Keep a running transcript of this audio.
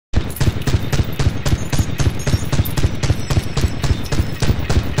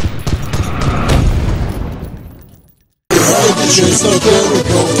chase the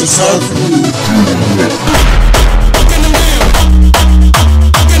difficulties have you.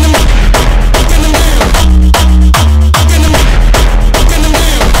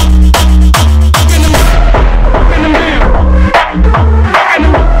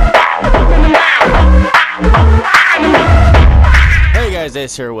 Hey guys,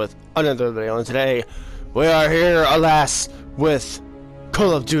 Ace here with another video, and today we are here, alas, with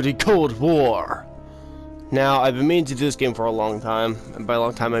Call of Duty Cold War. Now, I've been meaning to do this game for a long time, and by a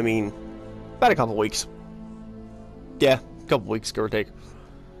long time I mean about a couple weeks. Yeah, a couple weeks, give or take.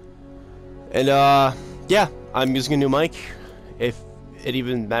 And yeah, I'm using a new mic, if it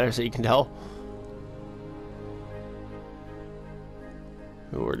even matters that you can tell.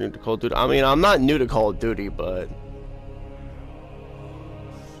 We're new to Call of Duty. I mean, I'm not new to Call of Duty, but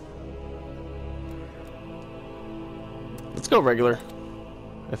let's go regular,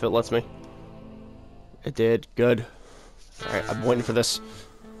 if it lets me. It did. Good. Alright, I'm waiting for this.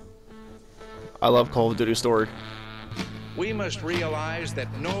 I love Call of Duty story. We must realize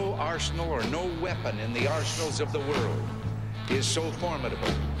that no arsenal or no weapon in the arsenals of the world is so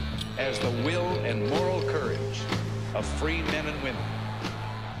formidable as the will and moral courage of free men and women.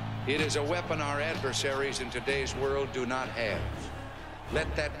 It is a weapon our adversaries in today's world do not have.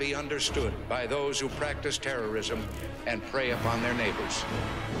 Let that be understood by those who practice terrorism and prey upon their neighbors.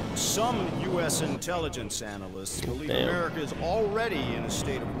 Some U.S. intelligence analysts believe America is already in a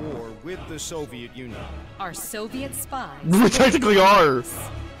state of war with the Soviet Union. Are Soviet spies? We technically are.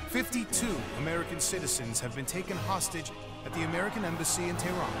 52 American citizens have been taken hostage at the American Embassy in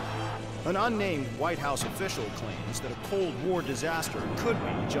Tehran. An unnamed White House official claims that a Cold War disaster could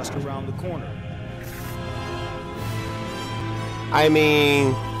be just around the corner. I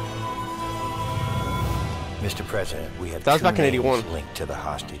mean, Mr. President, we have that was two back in names 81. linked to the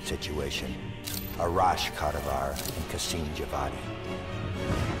hostage situation. Arash Kadivar and Qasim Javadi.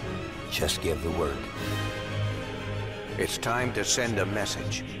 Just give the word. It's time to send a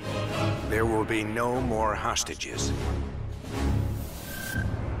message. There will be no more hostages.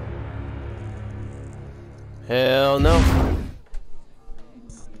 hell no.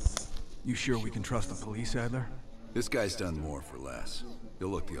 You sure we can trust the police, Adler? This guy's done more for less. He'll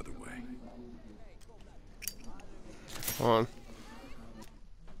look the other way. Hold on.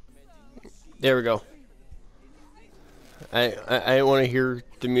 There we go. I want to hear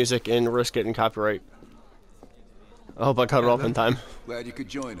the music and risk getting copyright. I hope I cut it off in time. Glad you could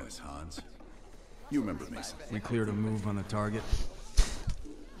join us, Hans. You remember me. We cleared a move on the target.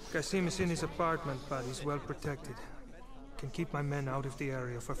 Qasim is in his apartment, but he's well protected. Can keep my men out of the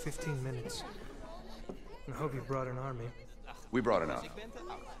area for 15 minutes. I hope you brought an army. We brought enough.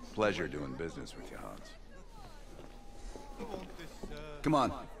 Pleasure doing business with you, Hans. Come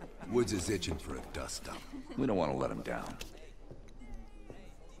on. Woods is itching for a dust-up. We don't want to let him down.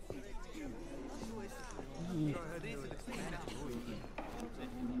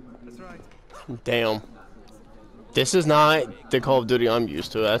 That's right. Damn. This is not the Call of Duty I'm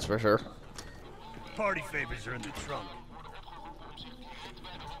used to, that's for sure. Party favors are in the trunk.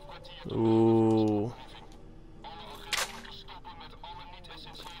 Ooh.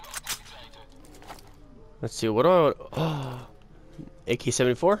 Let's see, what do I want? Oh,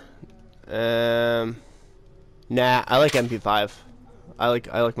 AK-74? Nah, I like MP5. I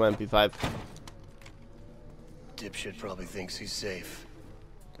like my MP5. Dipshit probably thinks he's safe.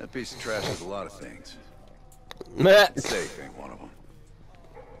 That piece of trash has a lot of things. Meh. Safe ain't one of them.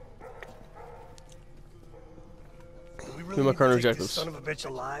 Do we Who really my need current to take objectives? this son of a bitch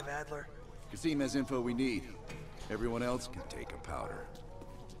alive, Adler? Qasim has info we need. Everyone else can take a powder.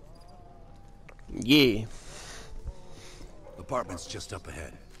 Yeah. Apartment's just up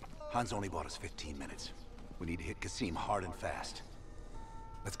ahead. Hans only bought us 15 minutes. We need to hit Qasim hard and fast.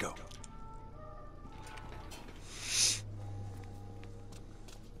 Let's go.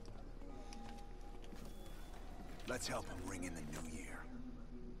 Let's help him ring in the new year.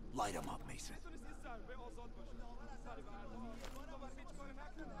 Light him up, Mason.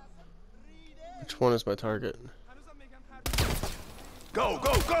 Which one is my target? Go,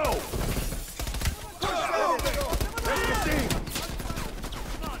 go, go!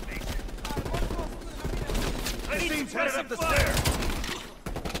 Qasim's headed up the stairs.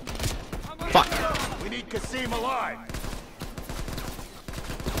 Fuck. We need Qasim alive.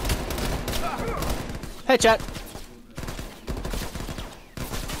 Hey, chat.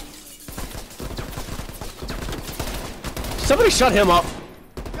 Somebody shut him up.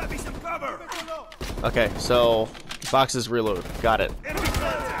 Got me some cover. Okay, so boxes reload. Got it.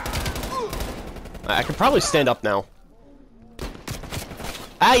 I can probably stand up now.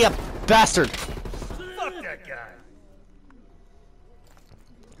 Ah, you bastard! Fuck that guy.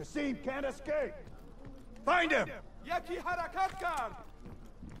 Kasim can't escape. Find him.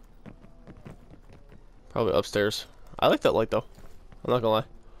 Probably upstairs. I like that light though. I'm not gonna lie.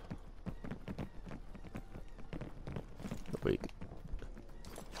 Wait.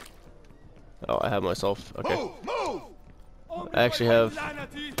 Oh, I have myself. Okay. Move! I actually have.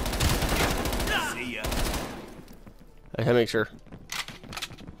 See ya. I gotta make sure.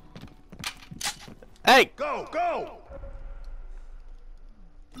 Hey! Go, go!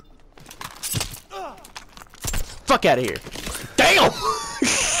 Fuck out of here! Damn!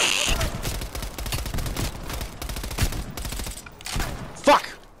 Fuck!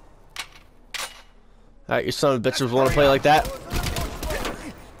 Alright, you son of a bitches want to play like that?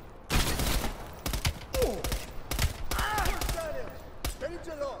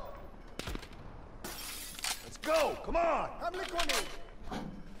 Let's go, come on!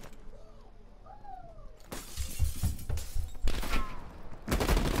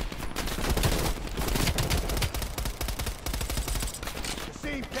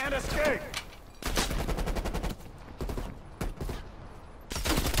 Kasim can't escape!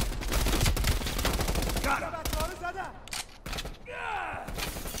 Got him!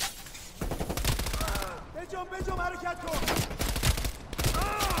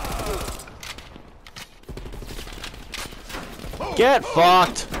 Get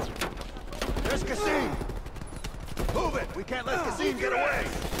fucked! There's Kasim! Move it! We can't let Kasim get away!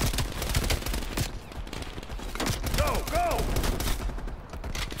 Go, go!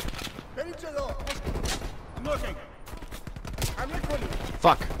 I'm looking!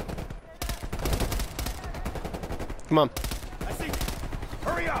 Fuck. Come on. I see!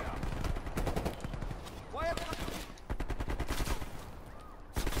 Hurry up!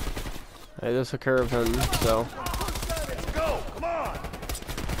 I just took care of him, so. Let's go! Come on!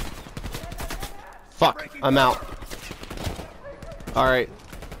 Fuck, I'm out. Alright.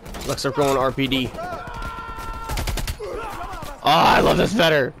 Looks like we're going RPD. Oh, I love this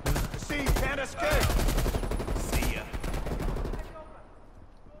better. Kasim can't escape! See ya!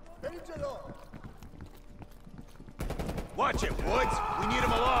 Watch it, Woods! We need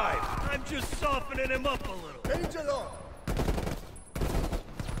him alive! I'm just softening him up a little.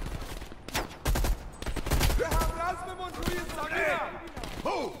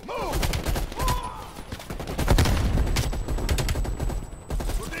 Move! Move!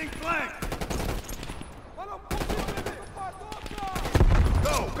 We're being flanked!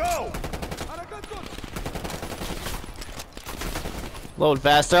 Go! Go! Load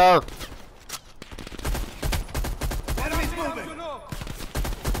faster. Enemies moving!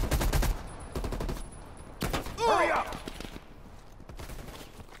 Hurry up!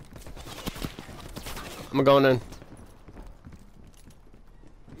 I'm going in.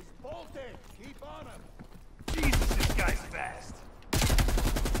 He's bolted! Keep on him! Jesus, this guy's fast!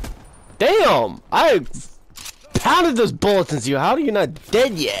 Damn! I pounded those bullets into you. How are you not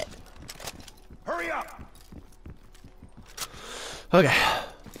dead yet? Hurry up! Okay.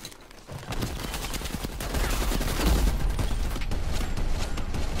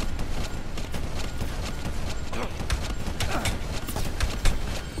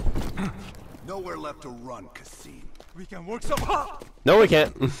 Nowhere left to run, Kasim. We can work some up! No, we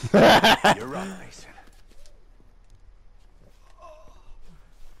can't. You're up, Mason.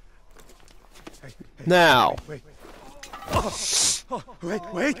 Now. Wait.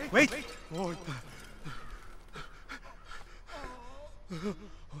 Wait! Oh.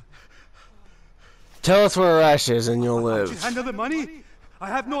 Tell us where Arash is and you'll live. Handle the money? I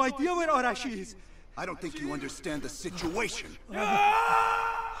have no idea where Arashi is. I don't think you understand the situation.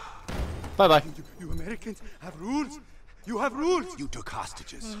 Bye-bye. You Americans have rules. You have rules. You took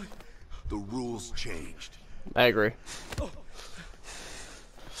hostages. The rules changed. I agree.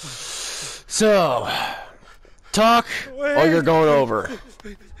 So, talk or you're going over.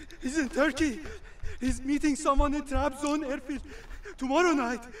 He's in Turkey. He's meeting someone in Trabzon airfield tomorrow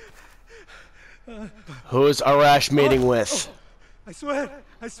night. Who's Arash meeting with? I swear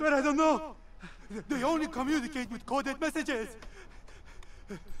I don't know. They only communicate with coded messages.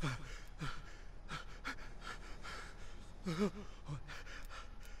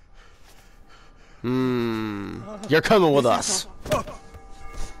 You're coming with us.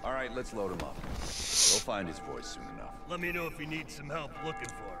 All right, let's load him up. We'll find his voice soon enough. Let me know if you need some help looking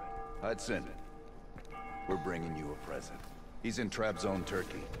for it. I'd send it. We're bringing you a present. He's in Trabzon,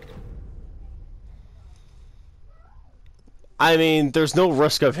 Turkey. I mean, there's no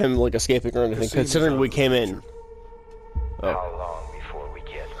risk of him like escaping or anything, considering we came in. How long before we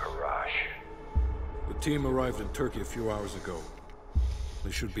get Arash? The team arrived in Turkey a few hours ago.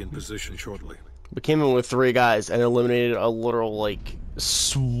 They should be in position shortly. We came in with 3 guys and eliminated a literal, like,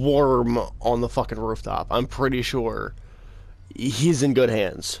 swarm on the fucking rooftop. I'm pretty sure he's in good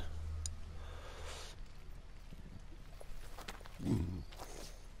hands.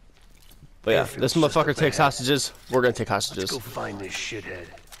 But yeah, this motherfucker takes hostages. We're gonna take hostages. Let's go find this shithead.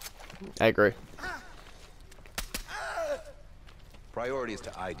 I agree. Priority is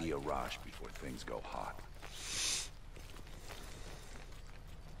to ID Arash before things go hot.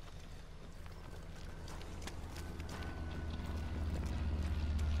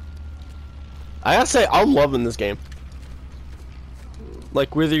 I gotta say, I'm loving this game.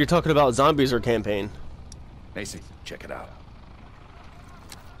 Like, whether you're talking about zombies or campaign. Macy, check it out.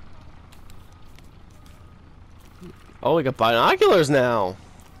 Oh, we got binoculars now.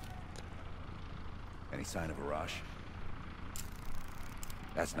 Any sign of Arash?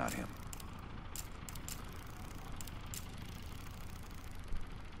 That's not him.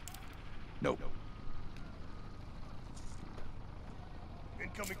 Nope.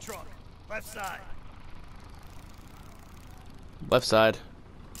 Incoming truck. Left side. Left side.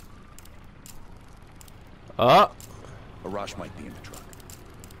 Oh. Arash might be in the truck.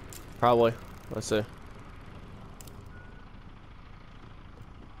 Probably. Let's see.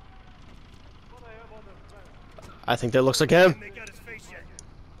 I think that looks like him.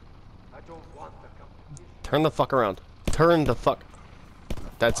 Turn the fuck around. Turn the fuck.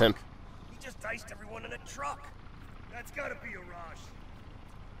 That's him. He just diced everyone in a truck. That's gotta be Arash.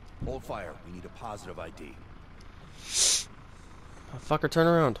 Hold fire. We need a positive ID. Fucker, turn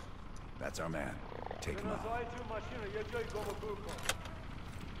around. That's our man. Take him out.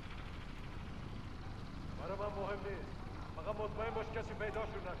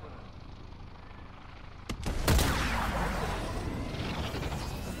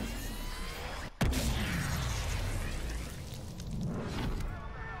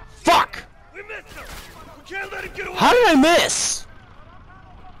 Fuck! We missed him. We can't let him get away. How did I miss?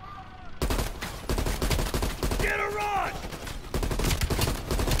 Get Arash!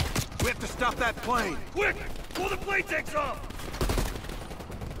 We have to stop that plane. Quick! Pull the plane takes off!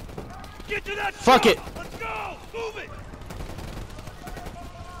 Get to that Fuck truck! it! Let's go! Move it!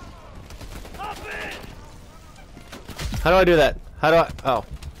 Hop in! How do I do that? How do I... Oh.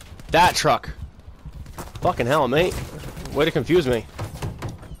 That truck. Fucking hell, mate. Way to confuse me.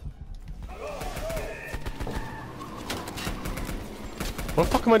 What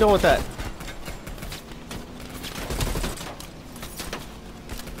the fuck am I doing with that?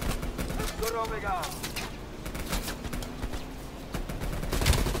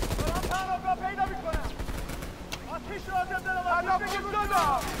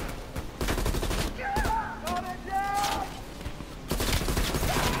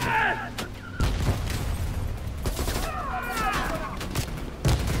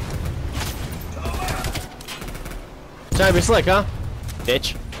 Trying to be slick, huh?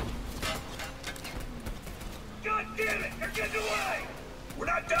 Bitch. God damn it! They're getting away! We're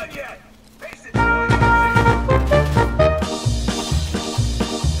not done yet! Face it!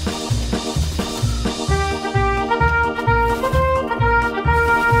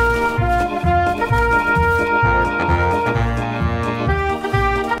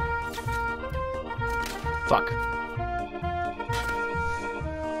 Fuck.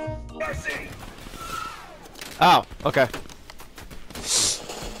 Mercy! Oh, okay.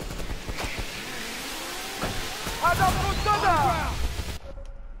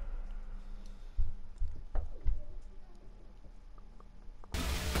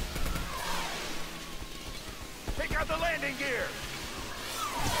 Take out the landing gear!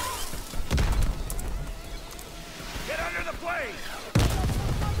 Get under the plane!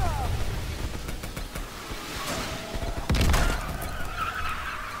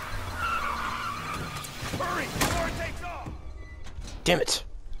 Hurry before it takes off! Damn it.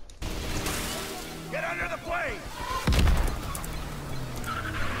 Get under the plane!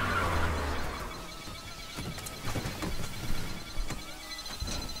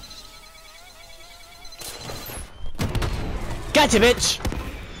 Gotcha, bitch!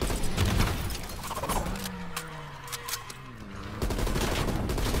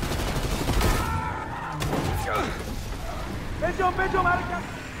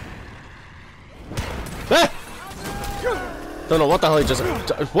 Ah! Don't know what the hell he just...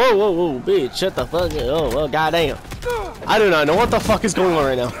 Whoa, whoa, whoa, bitch, shut the fuck up. Oh, goddamn. I do not know what the fuck is going on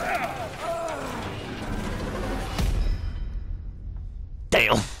right now.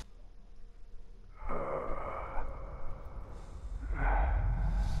 Damn.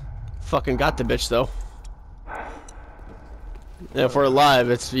 Fucking got the bitch, though. And if we're alive,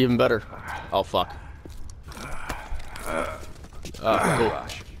 it's even better. Oh, fuck. Cool.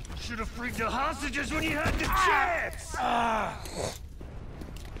 Should have freed the hostages when you had the chance!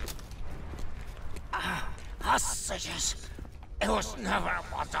 hostages. It was never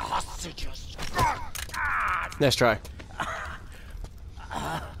about the hostages. Nice try.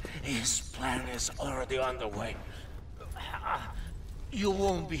 His plan is already on the way. You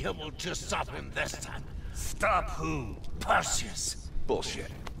won't be able to stop him this time. Stop who? Perseus. Bullshit.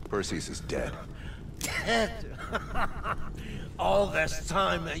 Perseus is dead. Dead? All this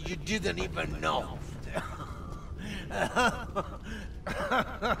time you didn't even know.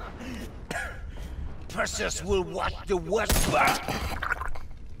 Perseus will watch the West burn.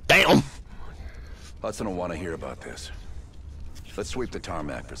 Damn! Hudson will want to hear about this. Let's sweep the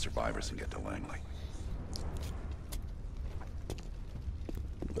tarmac for survivors and get to Langley.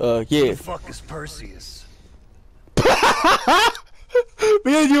 Yeah. Who the fuck is Perseus?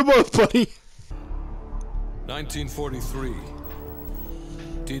 Me and you both, buddy. 1943.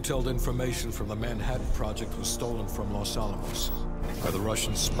 Detailed information from the Manhattan Project was stolen from Los Alamos by the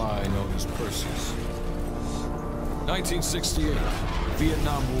Russian spy known as Perseus. 1968.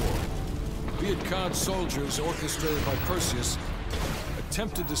 Vietnam War. Viet Cong soldiers, orchestrated by Perseus,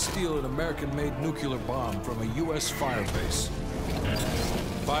 attempted to steal an American-made nuclear bomb from a U.S. firebase.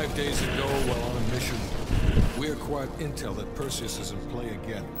 5 days ago, while on a mission, we acquired intel that Perseus is in play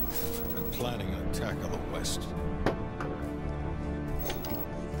again and planning an attack on the West.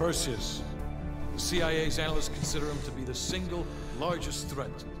 Perseus. The CIA's analysts consider him to be the single largest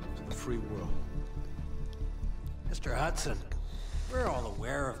threat to the free world. Mr. Hudson, we're all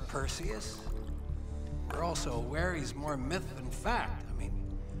aware of Perseus. We're also aware he's more myth than fact. I mean,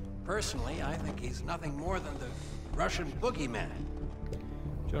 personally, I think he's nothing more than the Russian boogeyman.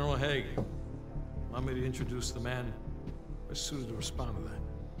 General Haig, allow me to introduce the man best suited to respond to that.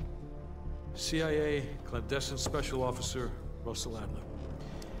 CIA clandestine special officer Russell Adler.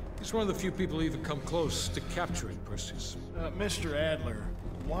 He's one of the few people who even come close to capturing Perseus. Mr. Adler,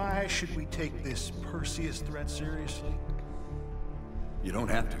 why should we take this Perseus threat seriously? You don't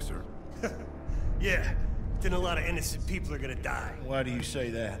have to, sir. Yeah, then a lot of innocent people are gonna die. Why do you say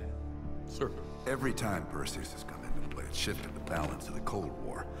that? Sir. Every time Perseus has come into play, it shifted the balance of the Cold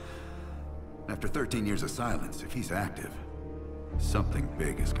War. After 13 years of silence, if he's active, something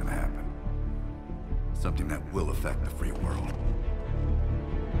big is gonna happen. Something that will affect the free world.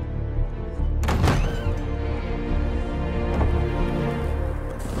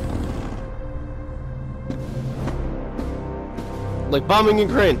 Like bombing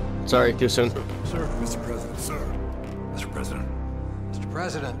Ukraine. Sorry, too soon. Sir, Mr. President, sir. Mr. President. Mr.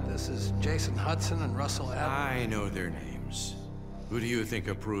 President, this is Jason Hudson and Russell Adler. I know their names. Who do you think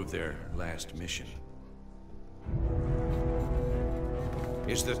approved their last mission?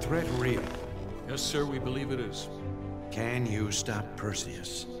 Is the threat real? Yes, sir, we believe it is. Can you stop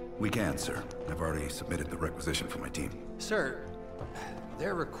Perseus? We can, sir. I've already submitted the requisition for my team. Sir,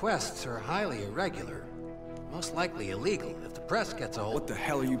 their requests are highly irregular. Most likely illegal if the press gets a hold. What the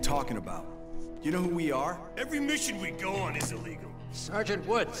hell are you talking about? You know who we are? Every mission we go on is illegal. Sergeant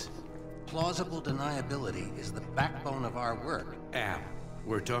Woods, plausible deniability is the backbone of our work. Al,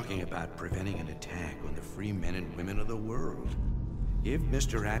 we're talking about preventing an attack on the free men and women of the world. Give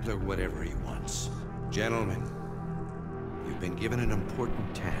Mr. Adler whatever he wants. Gentlemen, you've been given an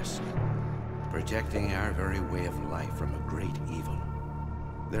important task. Protecting our very way of life from a great evil.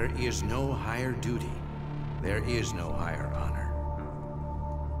 There is no higher duty. There is no higher honor.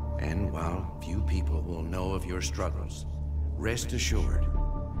 And while few people will know of your struggles, rest assured,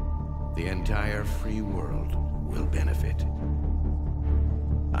 the entire free world will benefit.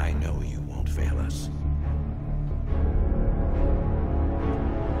 I know you won't fail us.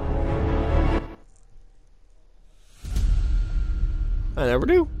 I never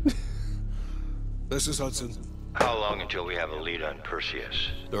do. This is Hudson. How long until we have a lead on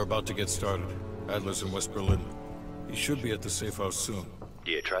Perseus? They're about to get started. Adler's in West Berlin. He should be at the safe house soon.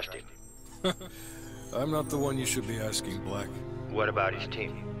 Do you trust him? I'm not the one you should be asking, Black. What about his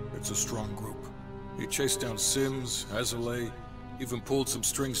team? It's a strong group. He chased down Sims, Azalea, even pulled some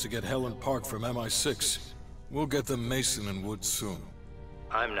strings to get Helen Park from MI6. We'll get them Mason and Woods soon.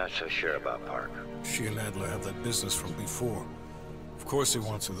 I'm not so sure about Park. She and Adler have that business from before. Of course he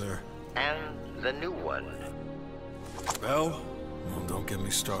wants her there. And the new one. Bell? Well, don't get me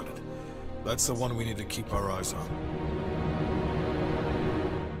started. That's the one we need to keep our eyes on.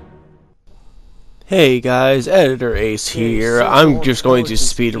 Hey guys, Editor Ace here. I'm just going to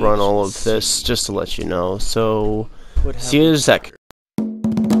speedrun all of this just to let you know. So, see you in a sec.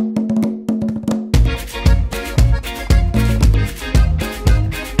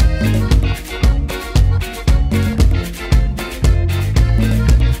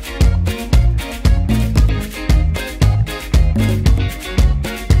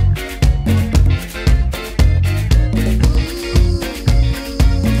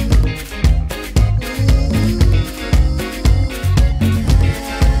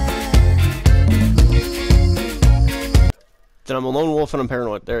 I'm a lone wolf and I'm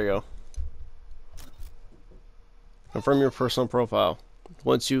paranoid. There you go. Confirm your personal profile.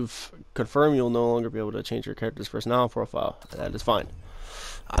 Once you've confirmed, you'll no longer be able to change your character's personality profile. That is fine.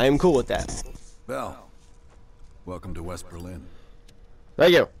 I am cool with that. Bell, welcome to West Berlin.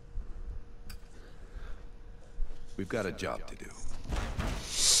 Thank you. We've got a job to do.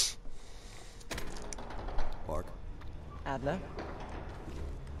 Park. Adler.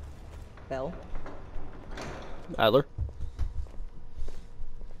 Bell. Adler.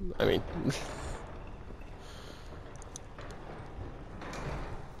 I mean...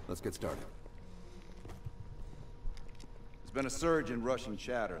 Let's get started. There's been a surge in Russian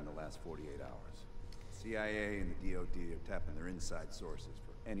chatter in the last 48 hours. CIA and the DOD are tapping their inside sources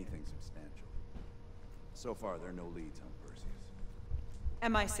for anything substantial. So far, there are no leads on Perseus.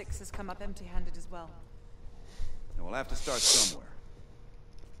 MI6 has come up empty-handed as well. And we'll have to start somewhere.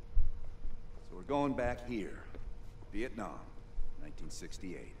 So we're going back here. Vietnam,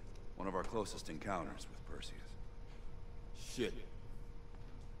 1968. One of our closest encounters with Perseus. Shit.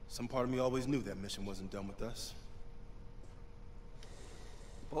 Some part of me always knew that mission wasn't done with us.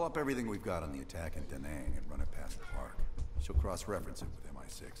 Pull up everything we've got on the attack in Da Nang and run it past the park. She'll cross-reference it with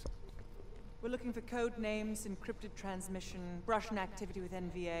MI6. We're looking for code names, encrypted transmission, Russian activity with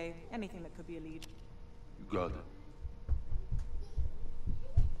NVA, anything that could be a lead. You got it.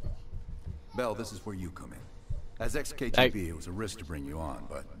 Bell, this is where you come in. As ex-KGB, it was a risk to bring you on,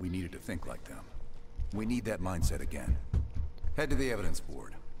 but we needed to think like them. We need that mindset again. Head to the evidence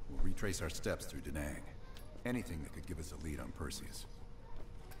board. We'll retrace our steps through Da Nang. Anything that could give us a lead on Perseus.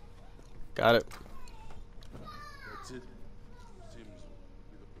 Got it. That's it. Seems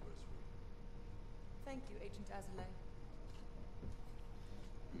we look the best way. Thank you, Agent Azalea.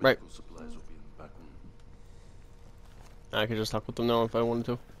 Right. Medical supplies will be in the back room. I could just talk with them now if I wanted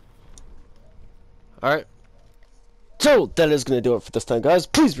to. Alright. So, that is going to do it for this time, guys.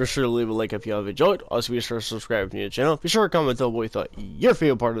 Please be sure to leave a like if you have enjoyed. Also, be sure to subscribe to the channel. Be sure to comment down what you thought your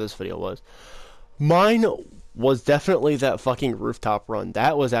favorite part of this video was. Mine was definitely that fucking rooftop run.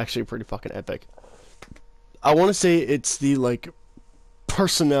 That was actually pretty fucking epic. I want to say it's the, like,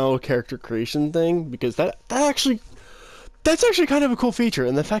 personnel character creation thing, because that's actually kind of a cool feature.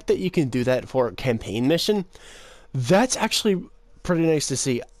 And the fact that you can do that for a campaign mission, that's actually pretty nice to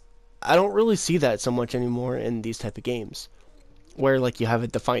see. I don't really see that so much anymore in these type of games, where like you have a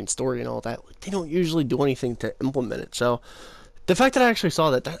defined story and all that. Like, they don't usually do anything to implement it. So the fact that I actually saw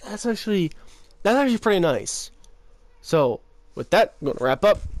that, that's actually pretty nice. So with that, I'm going to wrap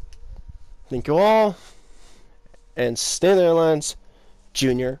up. Thank you all, and stay there, Airlines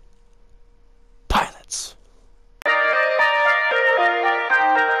Junior pilots.